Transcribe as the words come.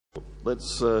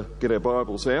let's get our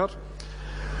Bibles out.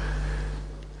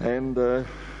 And I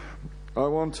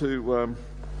want to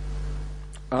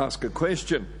ask a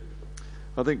question.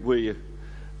 I think we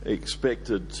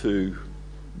expected to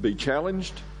be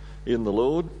challenged in the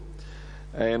Lord.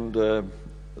 And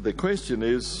the question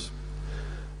is,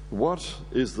 what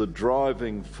is the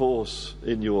driving force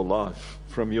in your life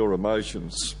from your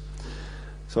emotions?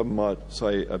 Some might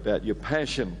say about your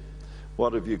passion.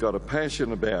 What have you got a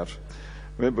passion about?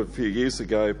 Remember a few years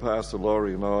ago, Pastor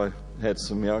Laurie and I had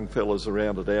some young fellas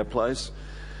around at our place,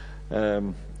 at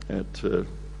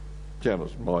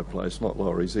my place, not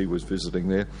Laurie's, he was visiting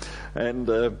there. And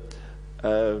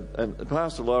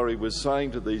Pastor Laurie was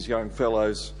saying to these young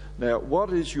fellows, now,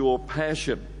 what is your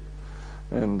passion?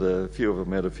 And a few of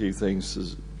them had a few things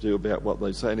to do about what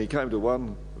they say. And he came to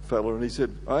one fella and he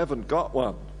said, I haven't got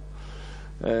one.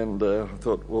 And I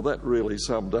thought, well, that really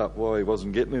summed up why he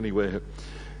wasn't getting anywhere.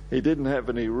 He didn't have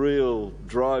any real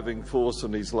driving force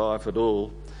in his life at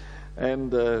all.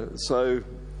 And so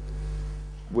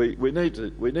we need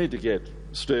to get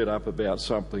stirred up about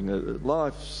something.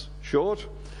 Life's short,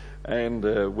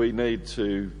 and we need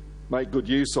to make good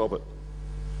use of it.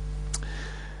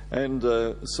 And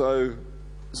so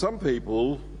some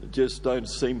people just don't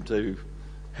seem to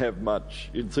have much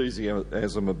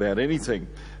enthusiasm about anything.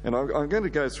 And I'm going to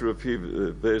go through a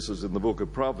few verses in the book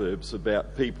of Proverbs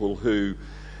about people who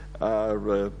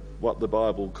are what the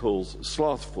Bible calls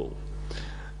slothful,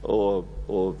 or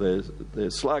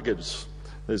they're sluggards.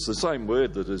 There's the same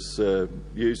word that is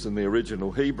used in the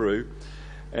original Hebrew.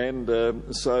 And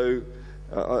so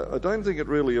I don't think it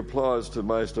really applies to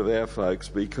most of our folks,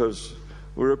 because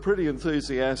we're a pretty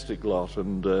enthusiastic lot,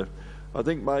 and I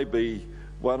think maybe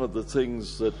one of the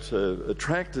things that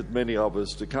attracted many of us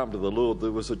to come to the Lord,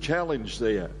 there was a challenge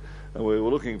there, and we were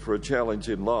looking for a challenge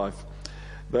in life.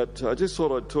 But I just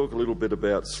thought I'd talk a little bit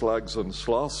about slugs and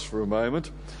sloths for a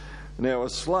moment. Now, a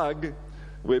slug,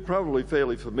 we're probably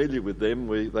fairly familiar with them.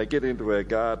 They get into our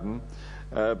garden,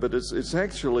 but it's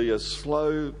actually a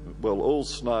slow, well, all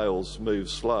snails move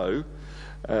slow.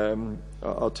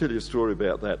 I'll tell you a story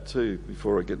about that too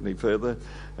before I get any further.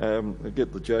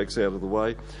 Get the jokes out of the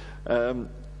way, and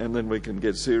then we can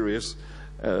get serious.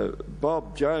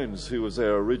 Bob Jones, who was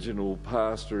our original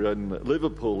pastor in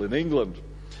Liverpool in England,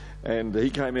 and he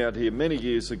came out here many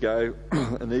years ago,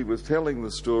 and he was telling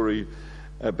the story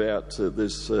about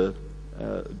this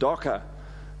docker.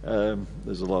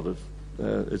 There's a lot of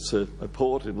it's a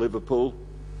port in Liverpool,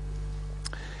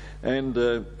 and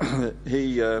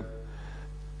he had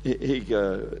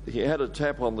a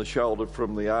tap on the shoulder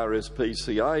from the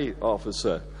RSPCA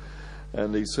officer,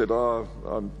 and he said,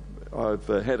 I've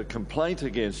had a complaint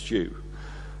against you.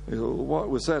 He said, well, what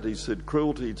was that? He said,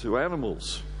 cruelty to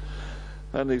animals.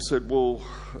 And he said, well,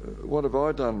 what have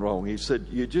I done wrong? He said,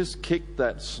 you just kicked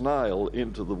that snail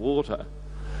into the water.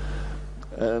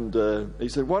 And he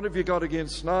said, what have you got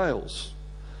against snails?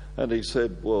 And he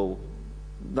said, well,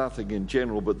 nothing in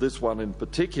general, but this one in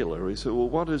particular. He said, well,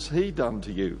 what has he done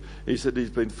to you? He said, he's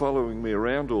been following me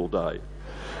around all day.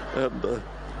 And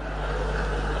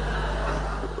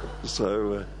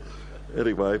so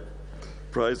anyway,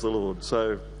 praise the Lord.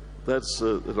 So that's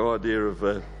an idea of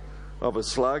a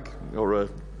slug, or a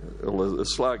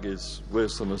slug is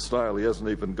worse than a snail. He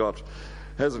hasn't got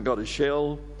a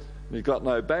shell, and he's got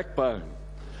no backbone.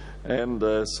 And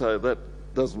so that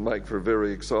doesn't make for a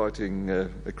very exciting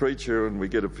a creature, and we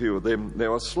get a few of them.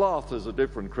 Now, a sloth is a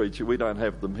different creature. We don't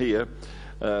have them here.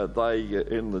 They,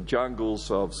 in the jungles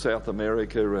of South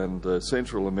America and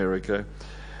Central America,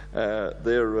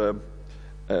 they're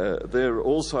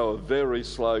also a very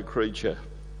slow creature.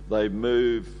 They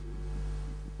move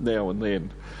now and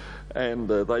then, and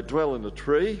they dwell in a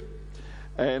tree,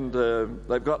 and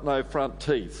they've got no front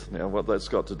teeth. Now, what that's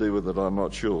got to do with it, I'm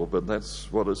not sure, but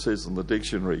that's what it says in the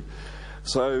dictionary.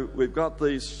 So we've got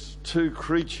these two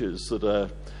creatures that are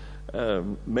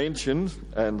mentioned,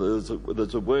 and there's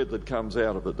a word that comes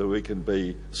out of it, that we can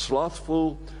be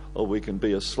slothful or we can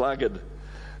be a sluggard.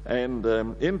 And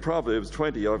in Proverbs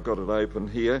 20, I've got it open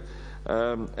here,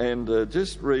 and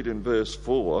just read in verse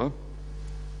 4,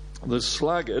 the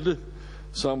sluggard,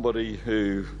 somebody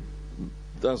who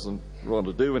doesn't want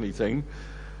to do anything,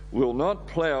 will not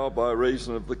plough by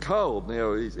reason of the cold.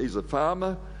 Now, he's a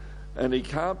farmer, and he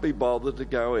can't be bothered to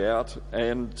go out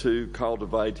and to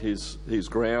cultivate his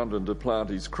ground and to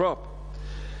plant his crop.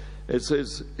 It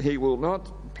says, he will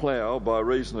not plough by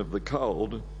reason of the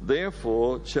cold,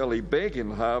 therefore shall he beg in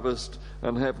harvest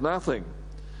and have nothing.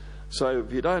 So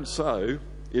if you don't sow,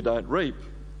 you don't reap.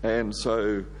 And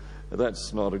so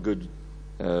that's not a good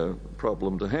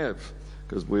problem to have,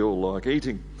 because we all like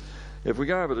eating. If we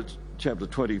go over to chapter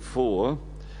 24,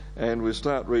 and we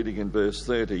start reading in verse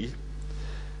 30.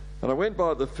 And I went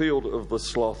by the field of the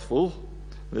slothful,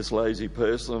 this lazy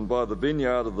person, and by the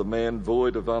vineyard of the man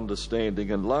void of understanding,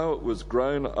 and lo, it was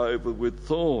grown over with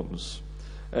thorns,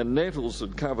 and nettles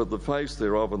had covered the face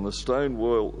thereof, and the stone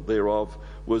wall thereof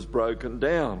was broken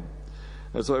down.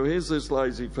 And so here's this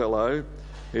lazy fellow,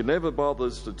 he never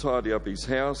bothers to tidy up his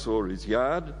house or his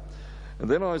yard. And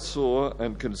then I saw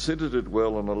and considered it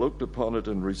well, and I looked upon it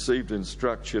and received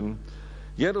instruction.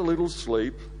 Yet a little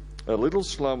sleep, a little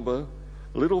slumber,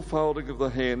 a little folding of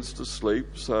the hands to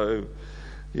sleep. So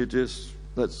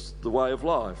that's the way of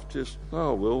life. Just,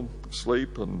 we'll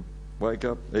sleep and wake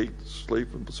up, eat,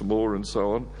 sleep, and some more, and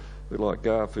so on. A bit like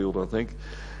Garfield, I think.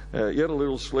 Yet a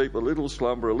little sleep, a little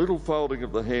slumber, a little folding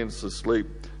of the hands to sleep.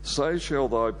 So shall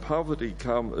thy poverty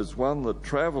come as one that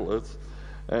travelleth,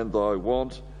 and thy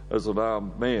want as an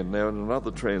armed man. Now, in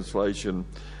another translation,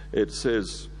 it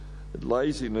says,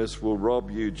 laziness will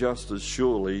rob you just as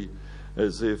surely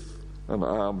as if an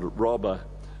armed robber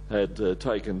had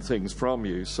taken things from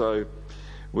you. So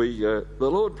the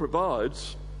Lord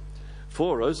provides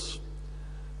for us,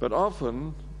 but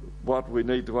often what we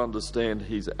need to understand,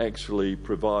 he's actually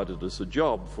provided us a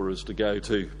job for us to go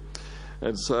to.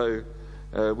 And so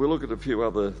we'll look at a few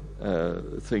other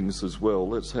things as well.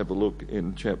 Let's have a look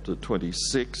in chapter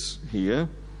 26 here.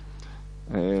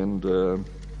 And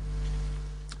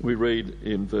we read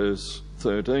in verse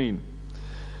 13.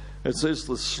 It says,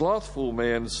 the slothful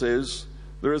man says,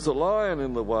 there is a lion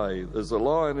in the way, there's a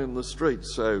lion in the street.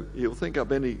 So he'll think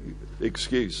up any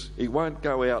excuse. He won't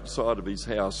go outside of his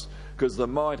house because there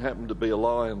might happen to be a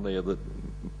lion there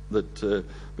that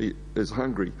is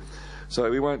hungry.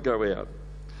 So he won't go out.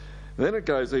 And then it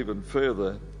goes even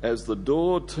further. As the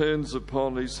door turns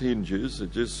upon his hinges,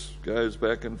 it just goes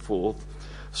back and forth,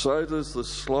 so does the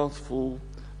slothful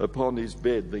upon his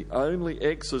bed. The only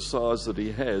exercise that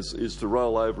he has is to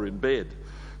roll over in bed.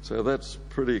 So that's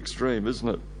pretty extreme, isn't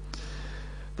it?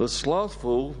 The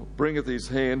slothful bringeth his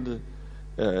hand,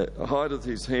 hideth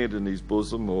his hand in his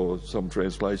bosom, or some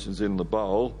translations in the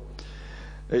bowl.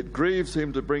 It grieves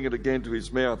him to bring it again to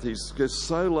his mouth. He's just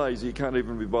so lazy he can't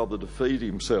even be bothered to feed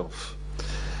himself.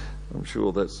 I'm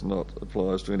sure that's not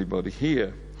applies to anybody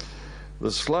here. The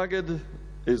sluggard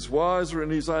is wiser in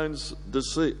his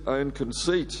own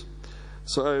conceit.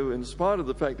 So in spite of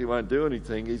the fact he won't do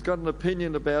anything, he's got an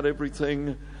opinion about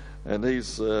everything, and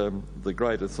he's the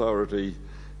great authority.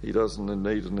 He doesn't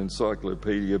need an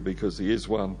encyclopedia because he is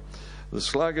one. The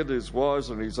sluggard is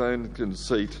wiser in his own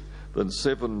conceit than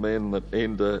 7 men that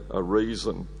ender a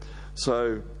reason.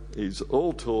 So he's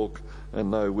all talk and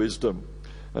no wisdom.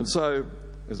 And so,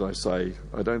 as I say,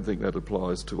 I don't think that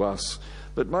applies to us.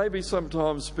 But maybe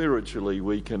sometimes spiritually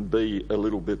we can be a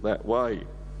little bit that way.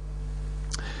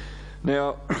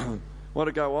 Now, I want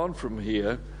to go on from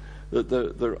here, that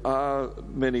there are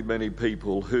many, many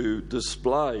people who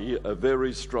display a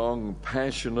very strong,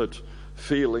 passionate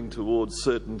feeling towards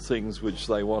certain things which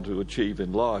they want to achieve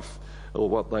in life, or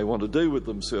what they want to do with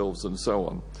themselves and so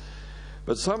on.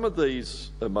 But some of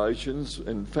these emotions,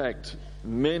 in fact,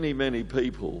 many, many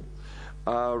people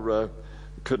are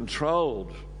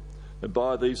controlled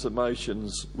by these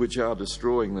emotions which are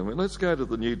destroying them. And let's go to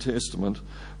the New Testament.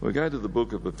 We'll go to the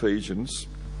book of Ephesians.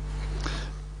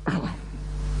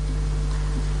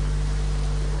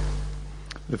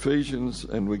 Ephesians,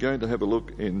 and we're going to have a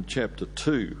look in chapter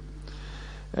 2.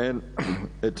 And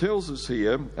it tells us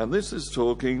here, and this is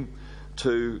talking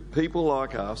to people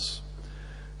like us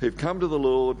who've come to the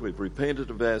Lord, we've repented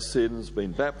of our sins,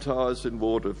 been baptised in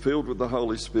water, filled with the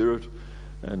Holy Spirit,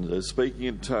 and speaking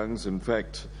in tongues. In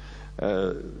fact,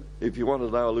 if you want to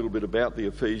know a little bit about the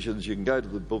Ephesians, you can go to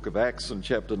the book of Acts in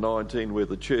chapter 19, where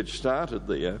the church started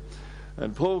there.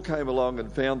 And Paul came along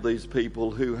and found these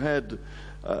people who had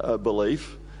a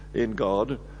belief in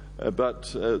God,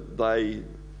 but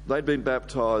they'd been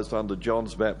baptised under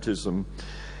John's baptism,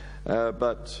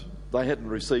 but they hadn't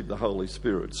received the Holy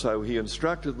Spirit. So he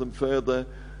instructed them further,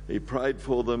 he prayed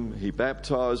for them, he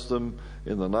baptised them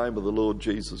in the name of the Lord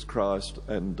Jesus Christ,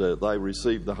 and they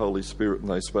received the Holy Spirit and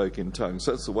they spoke in tongues.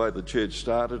 That's the way the church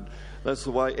started. That's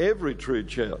the way every true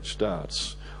church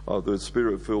starts, of the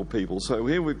Spirit-filled people. So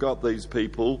here we've got these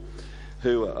people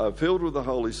who are filled with the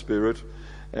Holy Spirit,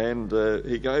 and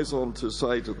he goes on to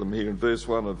say to them here in verse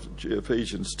 1 of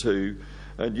Ephesians 2,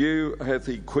 and you hath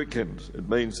he quickened. It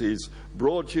means he's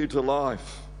brought you to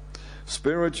life.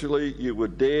 Spiritually, you were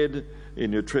dead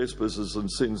in your trespasses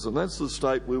and sins. And that's the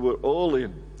state we were all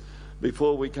in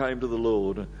before we came to the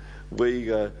Lord. We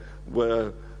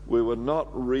were not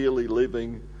really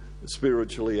living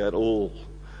spiritually at all.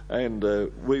 And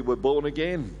we were born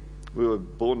again. We were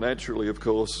born naturally, of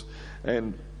course,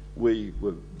 and we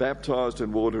were baptised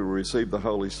in water, we received the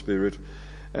Holy Spirit,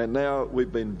 and now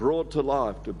we've been brought to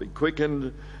life. To be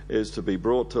quickened is to be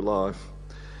brought to life.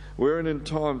 Wherein in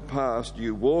time past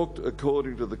you walked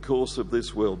according to the course of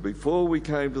this world. Before we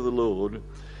came to the Lord,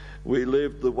 we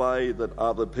lived the way that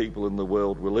other people in the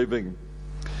world were living,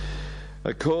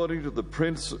 according to the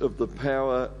prince of the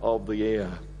power of the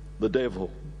air, the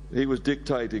devil. He was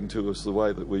dictating to us the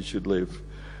way that we should live.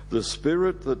 The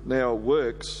spirit that now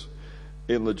works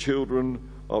in the children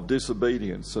of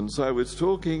disobedience. And so it's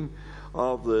talking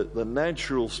of the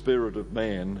natural spirit of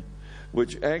man,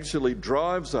 which actually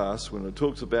drives us, when it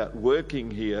talks about working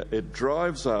here, it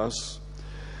drives us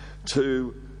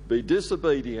to be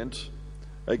disobedient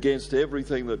against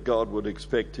everything that God would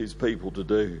expect his people to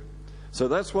do. So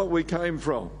that's what we came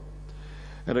from.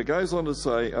 And it goes on to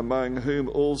say, among whom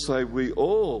also we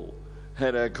all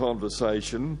had our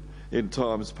conversation in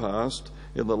times past,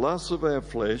 in the lusts of our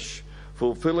flesh,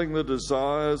 fulfilling the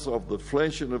desires of the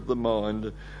flesh and of the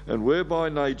mind, and were by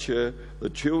nature the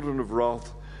children of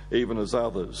wrath, even as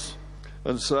others.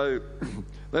 And so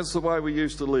that's the way we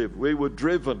used to live. We were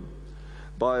driven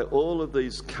by all of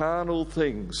these carnal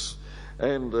things,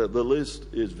 and the list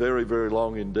is very, very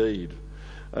long indeed.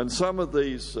 And some of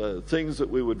these things that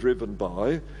we were driven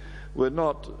by were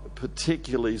not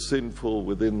particularly sinful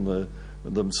within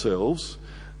themselves.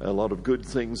 A lot of good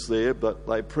things there, but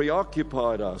they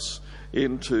preoccupied us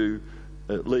into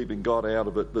leaving God out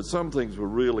of it. But some things were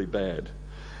really bad.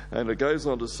 And it goes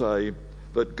on to say,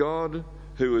 but God,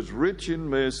 who is rich in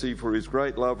mercy, for his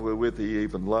great love wherewith he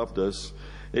even loved us,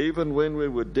 even when we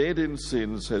were dead in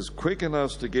sins, has quickened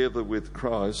us together with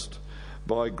Christ.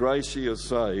 By grace ye are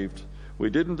saved. We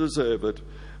didn't deserve it,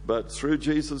 but through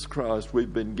Jesus Christ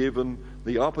we've been given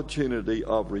the opportunity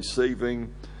of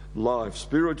receiving life,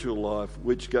 spiritual life,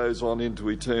 which goes on into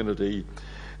eternity.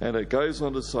 And it goes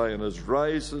on to say, and has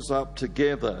raised us up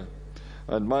together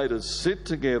and made us sit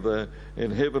together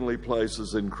in heavenly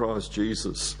places in Christ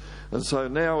Jesus. And so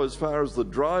now, as far as the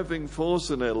driving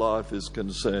force in our life is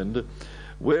concerned,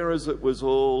 whereas it was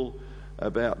all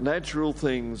about natural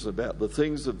things, about the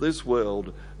things of this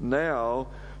world, now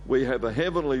we have a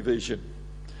heavenly vision.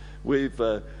 We've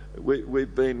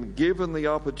been given the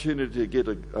opportunity to get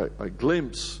a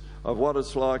glimpse of what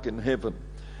it's like in heaven.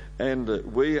 And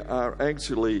we are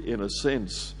actually, in a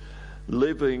sense,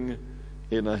 living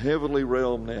in a heavenly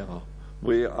realm now.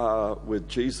 We are with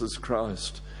Jesus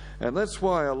Christ. And that's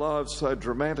why our lives so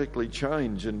dramatically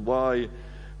change, and why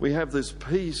we have this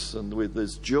peace and with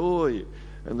this joy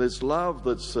and this love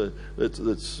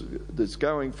that's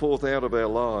going forth out of our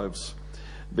lives,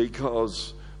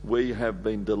 because we have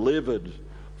been delivered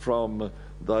from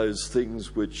those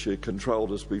things which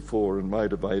controlled us before and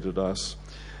motivated us.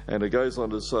 And it goes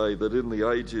on to say that in the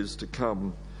ages to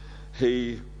come,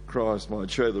 he, Christ, might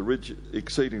show the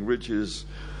exceeding riches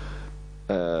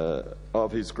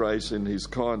of his grace in his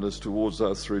kindness towards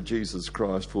us through Jesus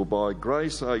Christ. For by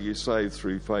grace are you saved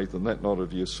through faith, and that not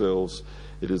of yourselves.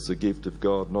 It is the gift of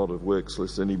God, not of works,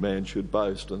 lest any man should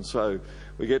boast. And so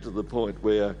we get to the point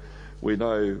where we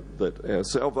know that our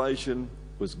salvation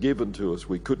was given to us.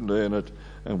 We couldn't earn it,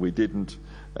 and we didn't,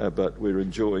 but we're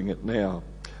enjoying it now.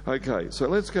 Okay, so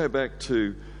let's go back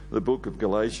to the book of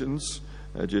Galatians,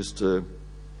 just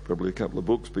probably a couple of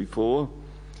books before.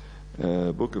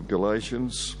 Book of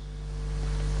Galatians,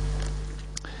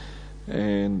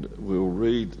 and we'll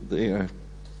read there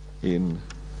in,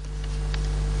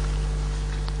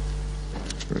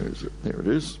 where is it? There it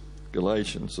is,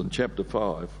 Galatians, in chapter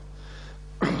 5.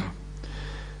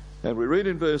 And we read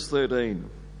in verse 13,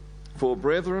 for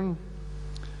brethren,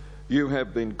 you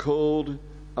have been called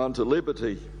unto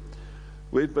liberty.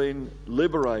 We've been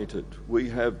liberated. We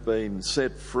have been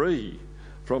set free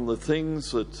from the things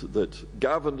that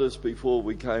governed us before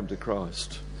we came to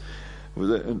Christ.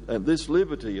 And this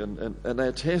liberty and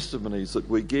our testimonies that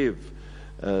we give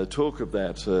talk of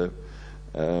that.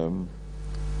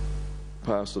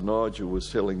 Pastor Nigel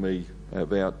was telling me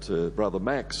about Brother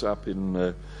Max up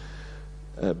in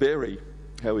Berry,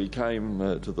 how he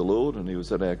came to the Lord, and he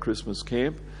was at our Christmas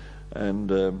camp, and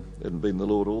hadn't been the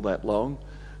Lord all that long.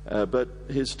 But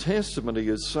his testimony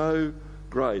is so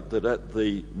great that at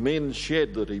the men's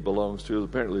shed that he belongs to,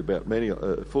 apparently about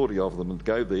 40 of them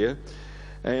go there,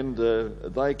 and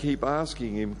they keep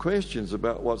asking him questions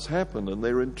about what's happened, and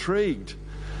they're intrigued.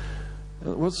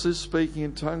 What's this speaking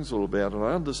in tongues all about? And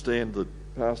I understand that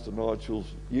Pastor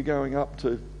Nigel's, you're going up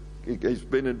to, he's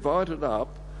been invited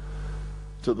up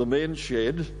to the men's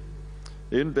shed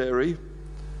in Berry,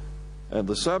 and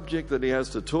the subject that he has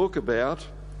to talk about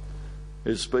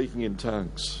is speaking in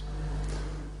tongues.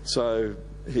 So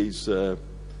he's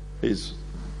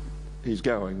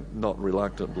going, not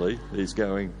reluctantly, he's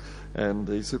going, and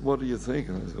he said, "What do you think?"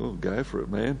 And I said, "Oh, go for it,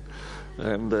 man."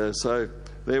 And so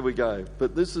there we go.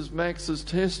 But this is Max's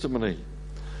testimony.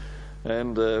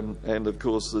 And of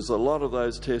course, there's a lot of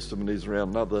those testimonies around.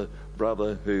 Another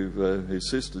brother whose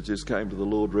sister just came to the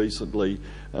Lord recently,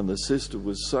 and the sister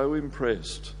was so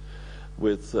impressed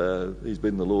with, he's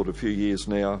been in the Lord a few years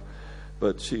now,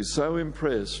 but she's so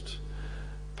impressed,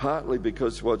 partly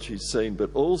because of what she's seen, but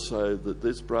also that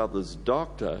this brother's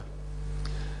doctor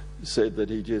said that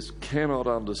he just cannot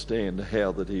understand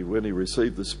how that when he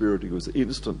received the Spirit, he was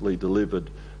instantly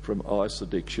delivered from ice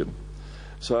addiction.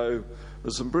 So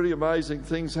there's some pretty amazing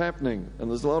things happening, and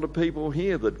there's a lot of people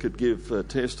here that could give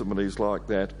testimonies like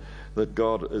that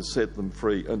God has set them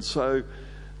free. And so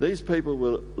these people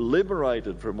were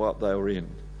liberated from what they were in.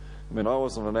 I mean, I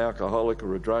wasn't an alcoholic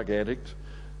or a drug addict,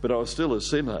 but I was still a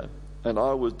sinner, and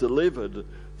I was delivered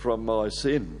from my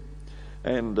sin.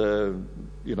 And,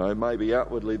 maybe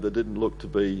outwardly there didn't look to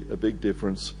be a big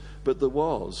difference, but there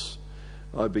was.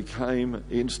 I became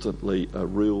instantly a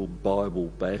real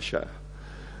Bible basher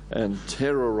and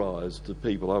terrorised the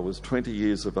people. I was 20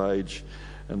 years of age,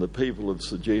 and the people of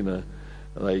Segina,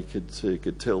 they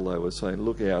could tell they were saying,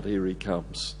 "Look out, here he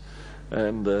comes."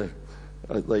 And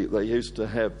they used to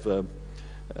have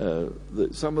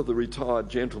some of the retired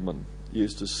gentlemen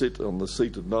used to sit on the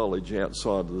seat of knowledge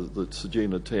outside the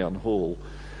Segina town hall,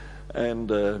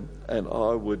 and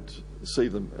I would see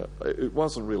them. It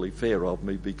wasn't really fair of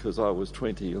me because I was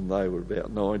 20 and they were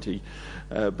about 90,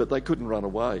 but they couldn't run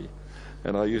away,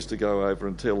 and I used to go over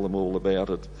and tell them all about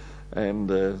it.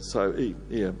 And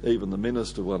even the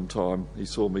minister one time, he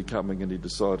saw me coming and he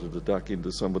decided to duck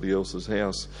into somebody else's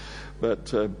house.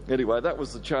 But anyway, that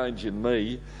was the change in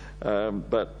me.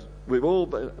 But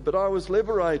I was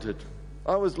liberated.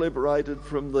 I was liberated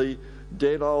from the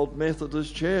dead old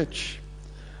Methodist Church.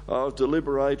 I was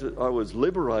liberated. I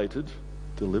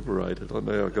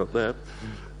know I got that.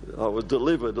 I was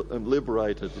delivered and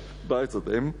liberated, both of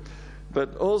them.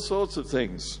 But all sorts of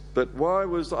things. But why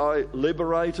was I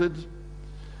liberated?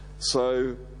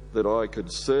 So that I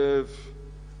could serve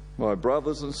my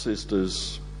brothers and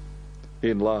sisters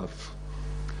in love.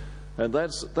 And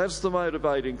that's the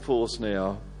motivating force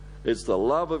now. It's the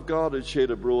love of God is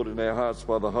shed abroad in our hearts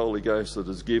by the Holy Ghost that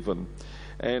is given.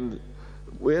 And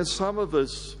where some of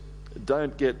us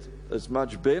don't get as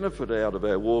much benefit out of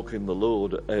our walk in the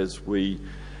Lord as we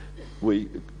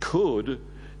could,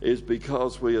 is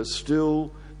because we are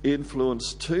still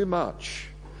influenced too much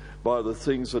by the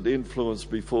things that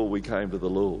influenced before we came to the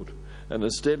Lord. And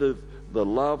instead of the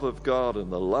love of God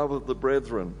and the love of the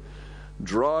brethren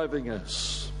driving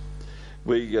us,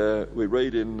 we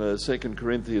read in 2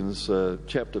 Corinthians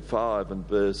chapter 5 and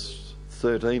verse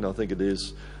 13, I think it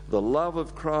is, "The love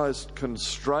of Christ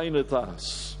constraineth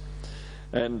us."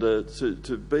 And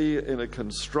to be in a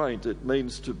constraint, it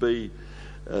means to be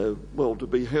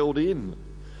held in.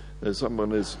 As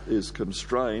someone is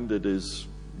constrained, it is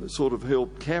sort of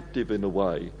held captive in a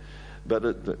way. But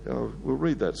we'll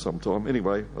read that sometime.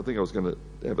 Anyway, I think I was going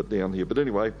to have it down here. But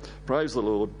anyway, praise the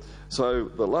Lord. So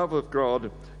the love of God,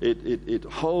 it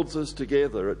holds us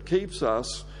together. It keeps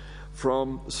us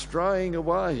from straying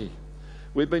away.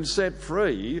 We've been set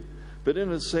free, but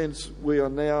in a sense we are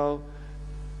now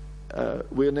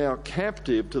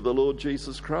captive to the Lord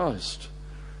Jesus Christ.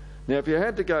 Now, if you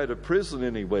had to go to prison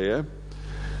anywhere,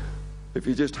 if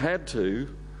you just had to,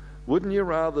 wouldn't you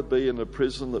rather be in a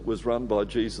prison that was run by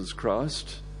Jesus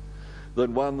Christ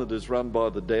than one that is run by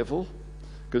the devil?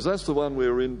 Because that's the one we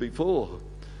were in before.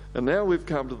 And now we've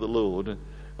come to the Lord,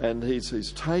 and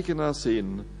He's taken us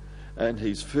in, and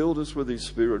He's filled us with His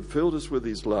Spirit, filled us with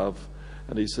His love,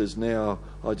 and He says, "Now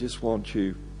I just want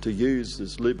you to use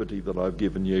this liberty that I've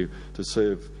given you to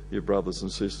serve your brothers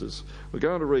and sisters." We're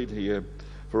going to read here,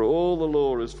 "For all the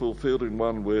law is fulfilled in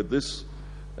one word,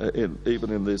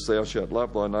 even in this, thou shalt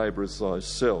love thy neighbour as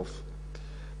thyself.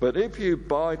 But if you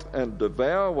bite and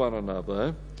devour one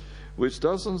another," which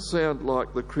doesn't sound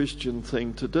like the Christian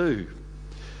thing to do.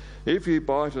 "If you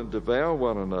bite and devour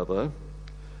one another,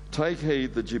 take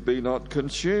heed that you be not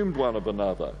consumed one of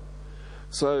another."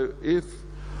 So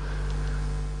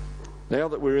now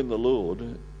that we're in the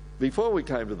Lord, before we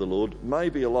came to the Lord,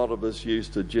 maybe a lot of us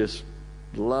used to just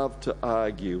love to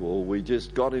argue, or we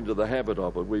just got into the habit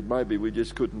of it. Maybe we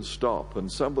just couldn't stop, and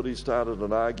somebody started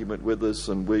an argument with us,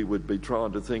 and we would be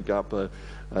trying to think up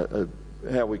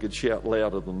how we could shout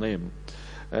louder than them,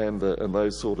 and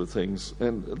those sort of things.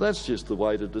 And that's just the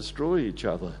way to destroy each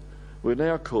other. We're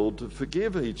now called to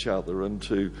forgive each other and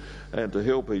to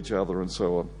help each other and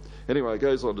so on. Anyway, it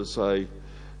goes on to say,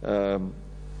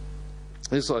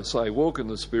 As I say, walk in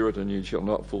the Spirit and you shall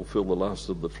not fulfil the lust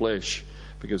of the flesh,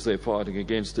 because they're fighting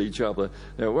against each other.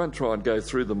 Now, I won't try and go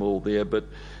through them all there, but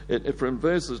from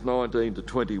verses 19 to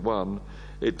 21,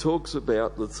 it talks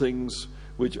about the things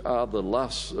which are the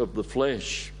lusts of the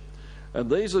flesh. And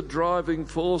these are driving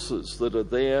forces that are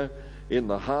there in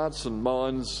the hearts and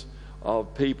minds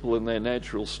of people in their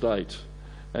natural state.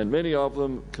 And many of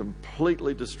them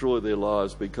completely destroy their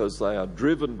lives because they are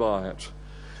driven by it.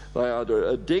 They are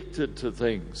addicted to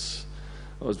things.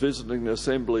 I was visiting an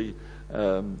assembly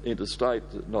interstate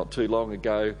not too long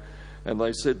ago, and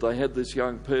they said they had this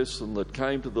young person that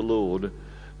came to the Lord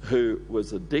who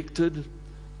was addicted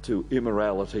to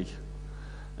immorality,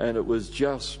 and it was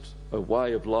just a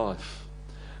way of life,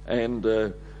 and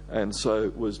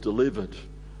so was delivered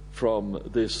from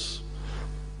this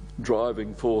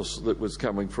driving force that was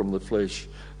coming from the flesh,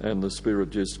 and the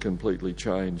spirit just completely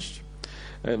changed.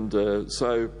 And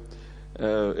so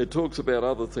it talks about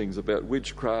other things, about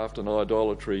witchcraft and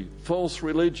idolatry, false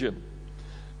religion.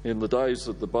 In the days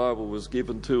that the Bible was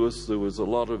given to us, there was a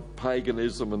lot of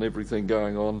paganism and everything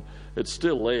going on. It's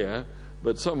still there,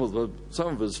 but some of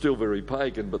it is still very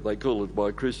pagan, but they call it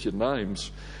by Christian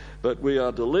names. But we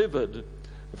are delivered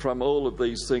from all of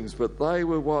these things, but they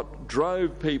were what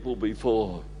drove people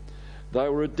before. They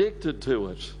were addicted to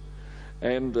it.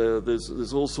 And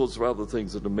there's all sorts of other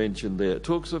things that are mentioned there. It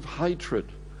talks of hatred.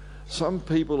 Some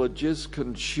people are just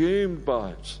consumed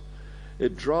by it.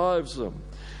 It drives them.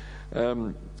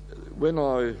 When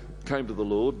I came to the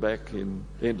Lord back in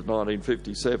end of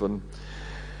 1957,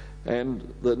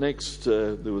 and the next,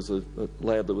 there was a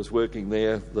lad that was working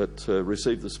there that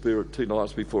received the Spirit 2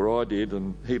 nights before I did,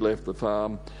 and he left the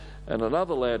farm. And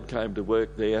another lad came to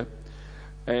work there,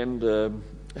 and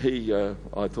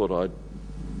I thought I'd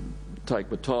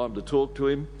take my time to talk to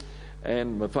him,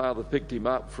 and my father picked him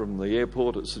up from the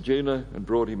airport at Ceduna and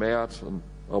brought him out, and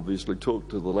obviously talked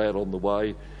to the lad on the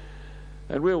way.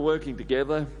 And we were working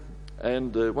together,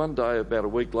 and one day, about a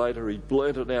week later, he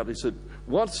blurted out, he said,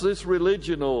 "What's this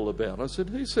religion all about?" I said,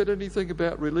 "Who said anything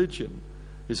about religion?"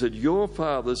 He said, "Your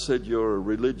father said you're a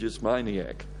religious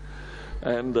maniac."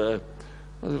 And I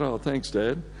said, "Oh, thanks,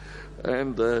 Dad."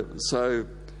 And so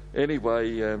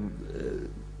anyway,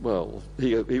 well,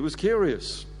 he was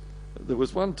curious. There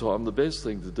was one time the best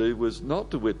thing to do was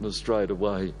not to witness straight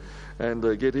away and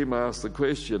get him asked the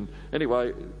question.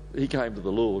 Anyway, he came to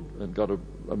the Lord and got an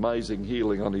amazing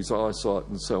healing on his eyesight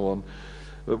and so on.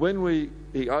 But when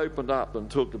he opened up and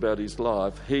talked about his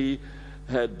life, he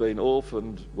had been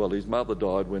orphaned. Well, his mother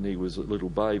died when he was a little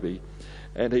baby,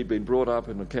 and he'd been brought up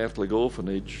in a Catholic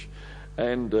orphanage,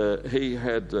 and he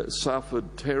had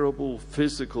suffered terrible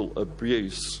physical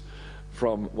abuse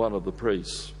from one of the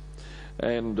priests.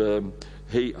 And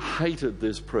he hated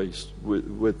this priest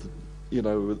with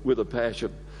a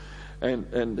passion.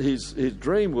 And his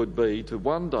dream would be to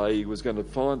one day he was going to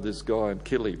find this guy and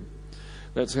kill him.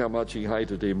 That's how much he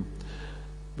hated him.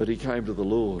 But he came to the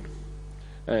Lord,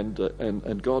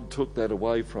 and God took that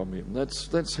away from him.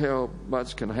 That's how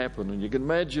much can happen. And you can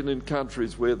imagine in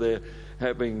countries where they're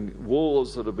having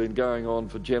wars that have been going on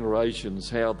for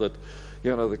generations, how that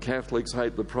the Catholics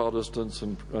hate the Protestants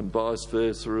and vice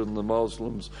versa, and the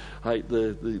Muslims hate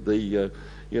the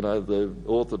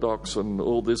Orthodox and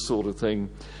all this sort of thing.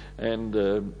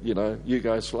 And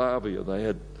Yugoslavia, they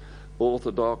had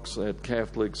Orthodox, they had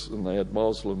Catholics, and they had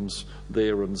Muslims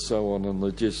there and so on, and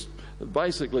they're just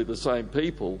basically the same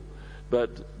people,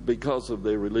 but because of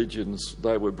their religions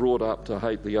they were brought up to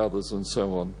hate the others and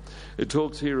so on. It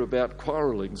talks here about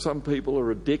quarrelling. Some people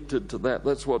are addicted to that.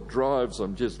 That's what drives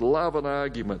them, just love an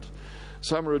argument.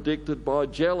 Some are addicted by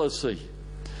jealousy,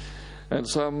 and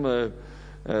some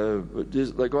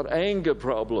they've got anger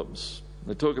problems.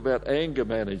 They talk about anger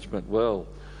management. Well,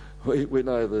 we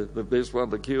know the best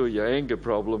one to cure your anger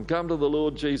problem. Come to the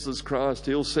Lord Jesus Christ.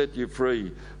 He'll set you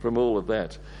free from all of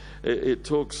that. It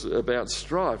talks about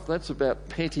strife. That's about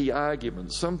petty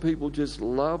arguments. Some people just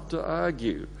love to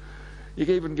argue. You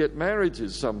can even get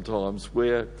marriages sometimes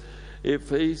where if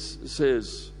he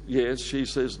says yes, she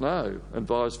says no, and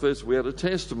vice versa. We had a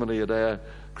testimony at our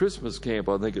Christmas camp,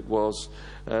 I think it was,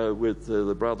 with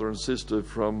the brother and sister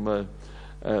from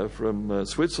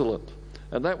Switzerland.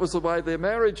 And that was the way their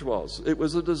marriage was. It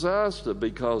was a disaster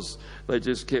because they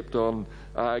just kept on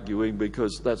arguing,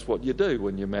 because that's what you do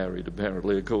when you're married,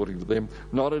 apparently, according to them.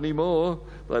 Not anymore.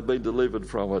 They've been delivered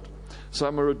from it.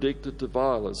 Some are addicted to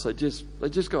violence. They just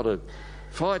got to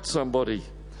fight somebody.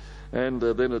 And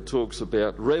then it talks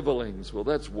about revellings. Well,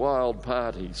 that's wild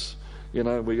parties.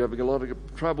 We're having a lot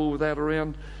of trouble with that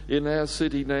around in our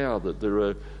city now, that there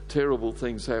are terrible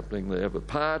things happening. They have a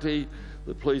party,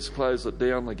 the police close it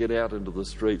down, they get out into the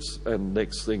streets, and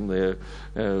next thing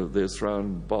they're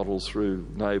throwing bottles through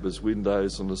neighbours'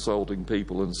 windows and assaulting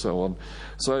people and so on.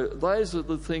 So those are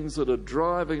the things that are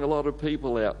driving a lot of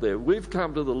people out there. We've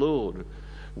come to the Lord.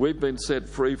 We've been set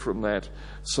free from that.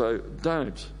 So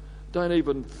don't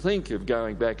even think of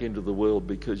going back into the world,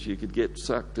 because you could get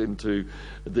sucked into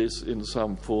this in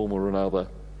some form or another.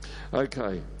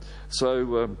 Okay,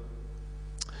 so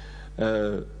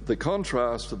the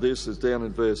contrast to this is down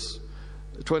in verse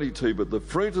 22. But the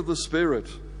fruit of the Spirit,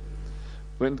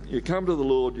 when you come to the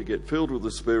Lord, you get filled with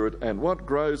the Spirit, and what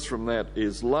grows from that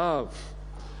is love,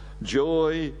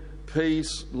 joy,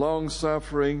 peace,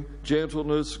 long-suffering,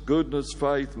 gentleness, goodness,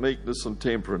 faith, meekness and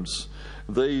temperance.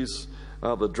 These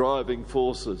are the driving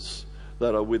forces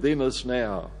that are within us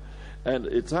now. And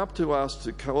it's up to us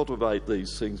to cultivate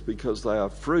these things, because they are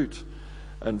fruit.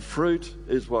 And fruit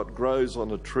is what grows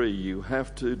on a tree. You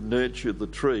have to nurture the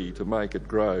tree to make it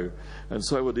grow. And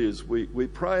so it is. We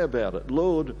pray about it.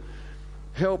 Lord,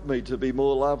 help me to be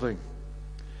more loving.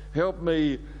 Help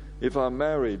me, if I'm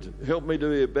married, help me to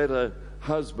be a better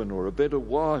husband or a better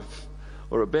wife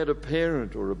or a better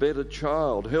parent or a better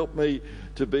child. Help me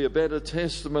to be a better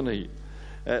testimony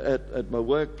at my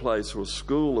workplace or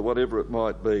school or whatever it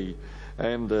might be.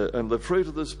 And the fruit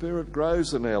of the Spirit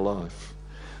grows in our life.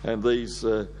 And these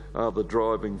are the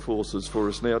driving forces for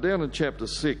us. Now, down in chapter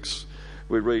 6,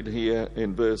 we read here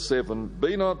in verse 7,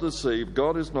 "Be not deceived,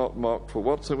 God is not mocked, for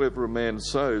whatsoever a man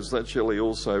sows, that shall he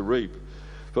also reap.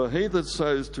 For he that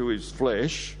sows to his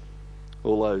flesh,"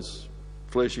 all those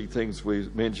fleshy things we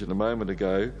mentioned a moment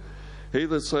ago, "he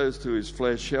that sows to his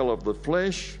flesh shall of the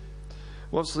flesh,"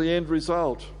 what's the end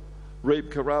result? Reap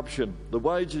corruption. The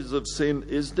wages of sin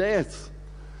is death.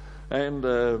 And,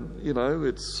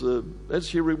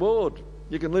 that's your reward.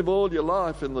 You can live all your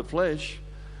life in the flesh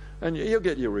and you'll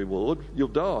get your reward. You'll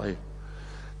die.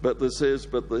 But it says,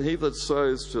 "But he that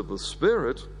sows to the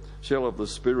Spirit shall of the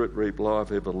Spirit reap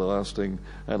life everlasting.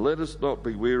 And let us not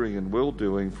be weary in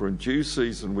well-doing, for in due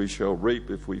season we shall reap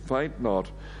if we faint not.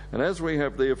 And as we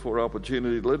have therefore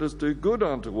opportunity, let us do good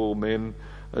unto all men,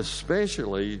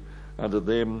 especially unto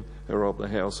them who are of the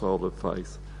household of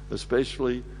faith."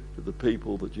 Especially to the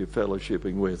people that you're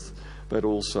fellowshipping with, but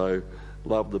also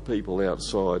love the people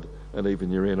outside and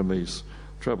even your enemies.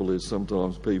 Trouble is,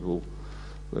 sometimes people,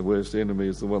 their worst enemy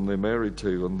is the one they're married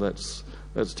to, and that's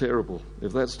terrible.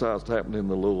 If that starts to happen in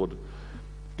the Lord,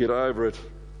 get over it,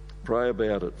 pray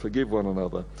about it, forgive one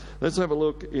another. Let's have a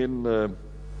look in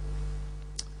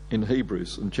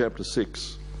Hebrews in chapter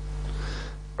 6.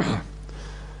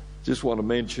 Just want to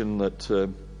mention that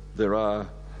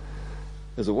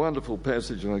there's a wonderful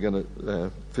passage, and I'm going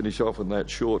to finish off on that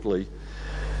shortly,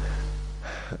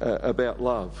 about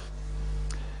love.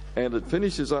 And it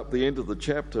finishes up the end of the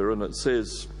chapter, and it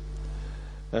says,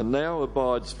 "And now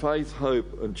abides faith,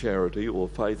 hope and charity," or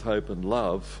faith, hope and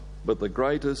love, "but the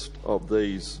greatest of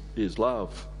these is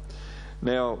love."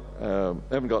 Now, I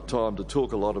haven't got time to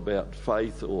talk a lot about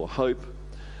faith or hope,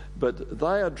 but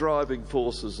they are driving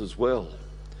forces as well.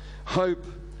 Hope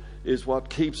is what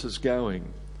keeps us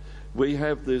going. We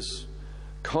have this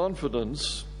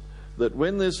confidence that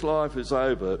when this life is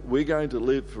over, we're going to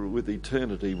live with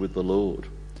eternity with the Lord.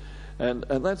 And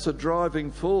that's a driving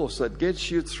force that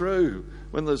gets you through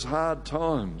when there's hard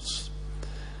times.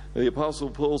 The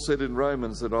Apostle Paul said in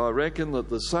Romans that, "I reckon that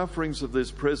the sufferings of this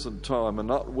present time are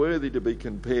not worthy to be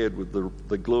compared with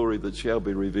the glory that shall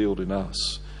be revealed in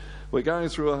us." We're going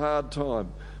through a hard time,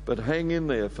 but hang in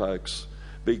there, folks,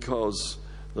 because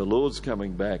the Lord's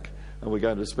coming back and we're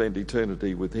going to spend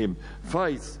eternity with him.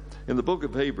 Faith, in the book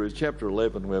of Hebrews, chapter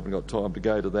 11, we haven't got time to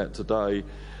go to that today,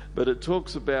 but it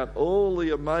talks about all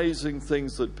the amazing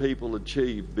things that people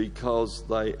achieve because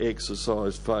they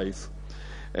exercise faith.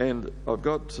 And I've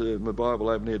got my Bible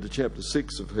open here to chapter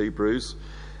 6 of Hebrews,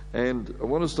 and I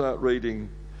want to start reading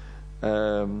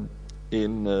where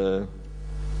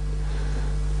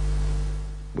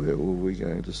were we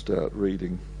going to start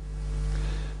reading?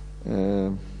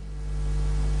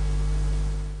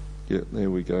 There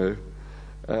we go.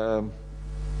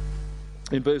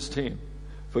 In verse 10,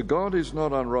 "For God is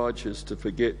not unrighteous to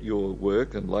forget your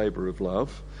work and labour of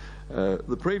love."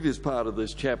 The previous part of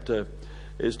this chapter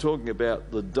is talking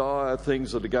about the dire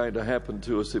things that are going to happen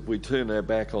to us if we turn our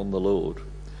back on the Lord.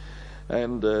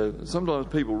 And sometimes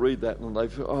people read that and they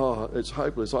feel, "Oh, it's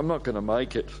hopeless, I'm not going to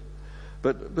make it."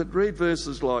 But read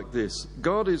verses like this: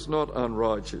 "God is not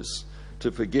unrighteous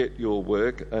to forget your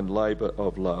work and labour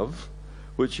of love,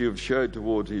 which you have showed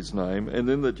toward his name, and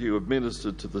in that you have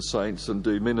ministered to the saints and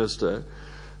do minister."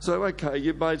 So, okay,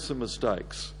 you've made some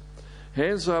mistakes.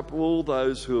 Hands up all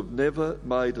those who have never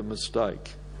made a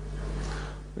mistake.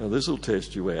 Now, this will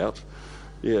test you out.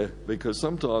 Yeah, because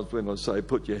sometimes when I say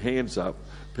put your hands up,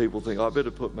 people think, I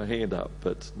better put my hand up.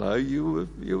 But no, you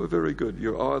were very good.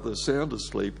 You're either sound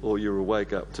asleep or you're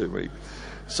awake up to me.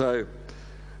 So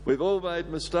we've all made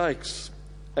mistakes.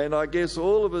 And I guess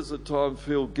all of us at times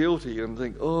feel guilty and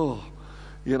think, oh,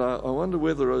 you know, I wonder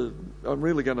whether I'm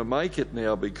really going to make it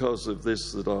now because of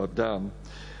this that I've done.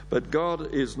 But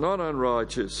God is not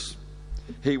unrighteous.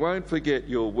 He won't forget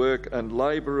your work and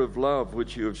labour of love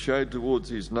which you have showed towards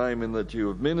his name, in that you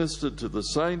have ministered to the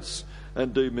saints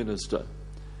and do minister.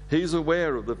 He's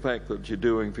aware of the fact that you're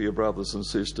doing for your brothers and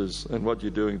sisters and what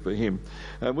you're doing for him.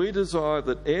 And we desire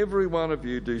that every one of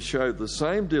you do show the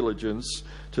same diligence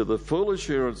to the full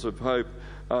assurance of hope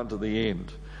unto the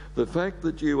end. The fact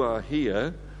that you are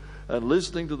here and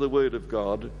listening to the word of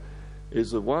God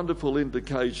is a wonderful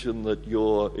indication that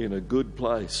you're in a good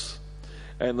place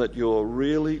and that you're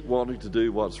really wanting to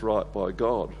do what's right by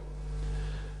God.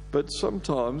 But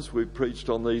sometimes we've preached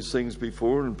on these things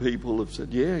before and people have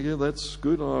said, yeah, that's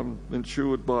good, I'm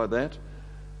insured by that.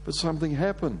 But something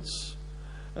happens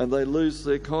and they lose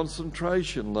their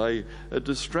concentration. They are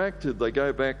distracted. They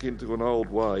go back into an old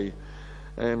way,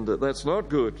 and that's not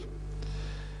good.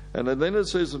 And then it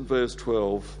says in verse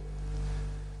 12,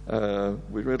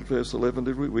 we read verse 11,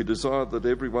 did we? We desire that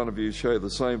every one of you show the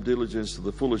same diligence to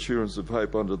the full assurance of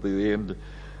hope unto the end,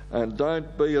 and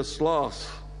don't be a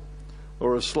sloth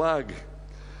or a slug,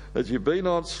 that you be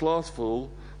not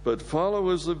slothful, but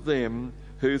followers of them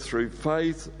who through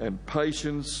faith and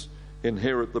patience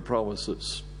inherit the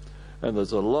promises. And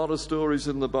there's a lot of stories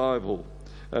in the Bible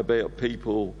about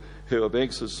people who have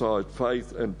exercised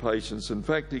faith and patience. In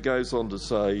fact, he goes on to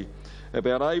say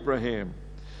about Abraham.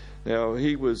 Now,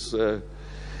 he was, my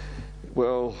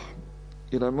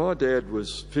dad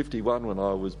was 51 when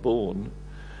I was born,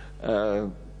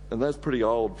 and that's pretty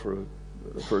old for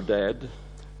a dad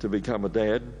to become a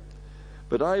dad.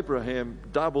 But Abraham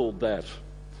doubled that.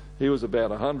 He was about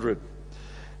 100.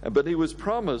 But he was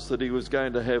promised that he was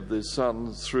going to have this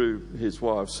son through his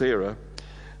wife Sarah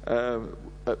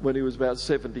when he was about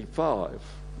 75,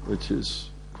 which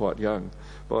is quite young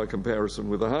by comparison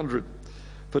with 100.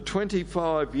 For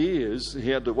 25 years he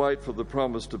had to wait for the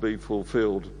promise to be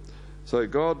fulfilled. So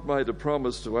God made a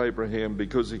promise to Abraham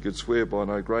because he could swear by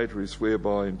no greater, he swore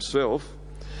by himself,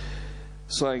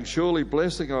 saying, surely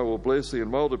blessing I will bless thee,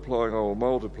 and multiplying I will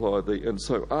multiply thee. And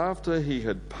so after he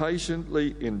had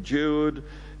patiently endured,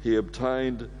 he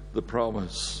obtained the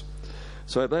promise.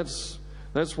 So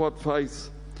that's what faith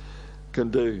can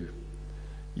do.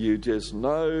 You just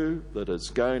know that it's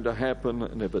going to happen,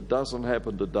 and if it doesn't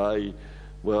happen today,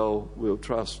 well, we'll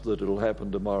trust that it'll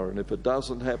happen tomorrow. And if it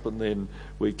doesn't happen, then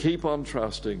we keep on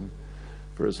trusting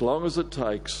for as long as it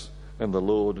takes, and the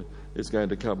Lord is going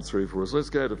to come through for us.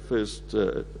 Let's go to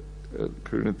 1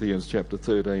 Corinthians chapter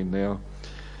 13 now.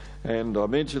 And I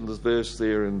mentioned this verse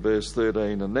there in verse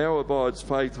 13. And now abides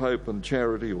faith, hope and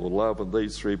charity, or love, and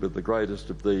these three, but the greatest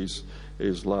of these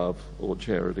is love or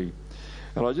charity.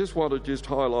 And I just want to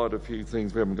highlight a few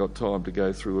things. We haven't got time to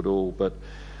go through it all, but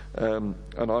and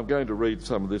I'm going to read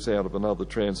some of this out of another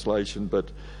translation,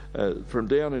 but from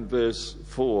down in verse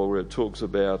 4 where it talks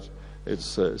about it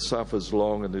suffers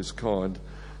long and is kind,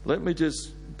 let me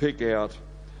just pick out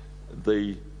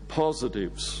the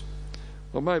positives.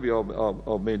 Well, maybe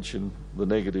I'll mention the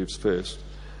negatives first.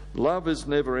 Love is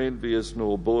never envious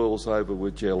nor boils over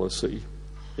with jealousy.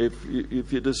 If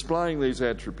you're displaying these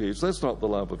attributes, that's not the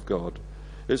love of God.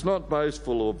 It's not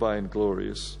boastful or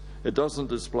vainglorious. It doesn't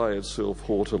display itself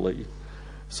haughtily.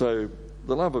 So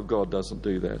the love of God doesn't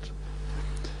do that.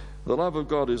 The love of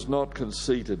God is not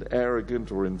conceited,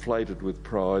 arrogant, or inflated with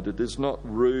pride. It is not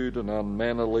rude and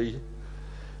unmannerly.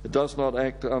 It does not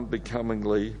act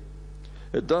unbecomingly.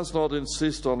 It does not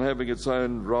insist on having its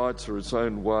own rights or its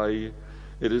own way.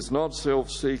 It is not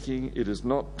self-seeking. It is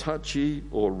not touchy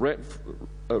or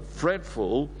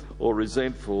fretful or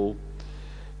resentful.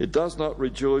 It does not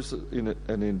rejoice in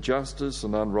an injustice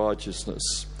and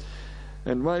unrighteousness.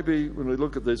 And maybe when we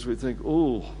look at this, we think,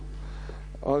 oh,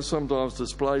 I sometimes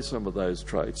display some of those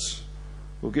traits.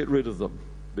 We'll get rid of them,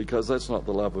 because that's not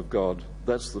the love of God.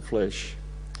 That's the flesh.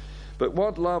 But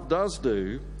what love does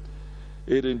do,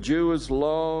 it endures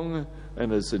long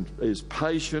and is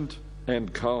patient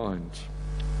and kind.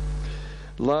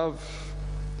 Love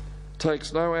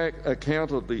takes no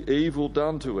account of the evil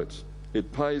done to it.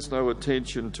 It pays no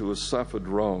attention to a suffered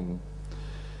wrong,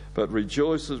 but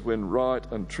rejoices when right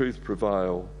and truth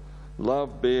prevail.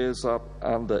 Love bears up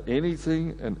under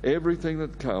anything and everything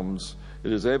that comes.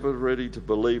 It is ever ready to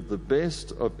believe the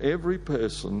best of every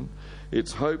person.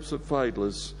 Its hopes are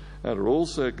fadeless, under all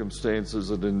circumstances,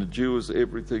 and endures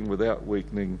everything without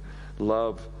weakening.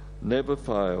 Love never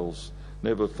fails,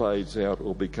 never fades out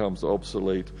or becomes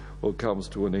obsolete or comes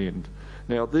to an end.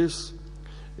 Now this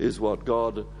is what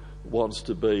God wants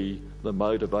to be the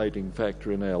motivating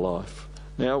factor in our life.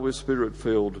 Now we're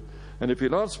Spirit-filled, and if you're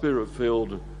not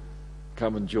Spirit-filled,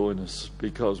 come and join us,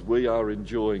 because we are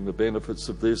enjoying the benefits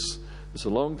of this. It's a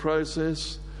long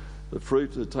process. The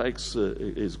fruit it takes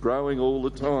is growing all the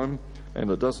time, and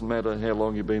it doesn't matter how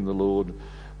long you've been in the Lord.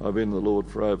 I've been in the Lord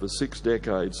for over 6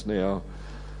 decades now.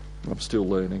 I'm still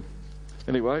learning.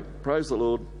 Anyway, praise the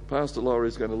Lord. Pastor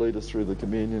Laurie's going to lead us through the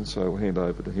communion, so I'll hand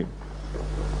over to him.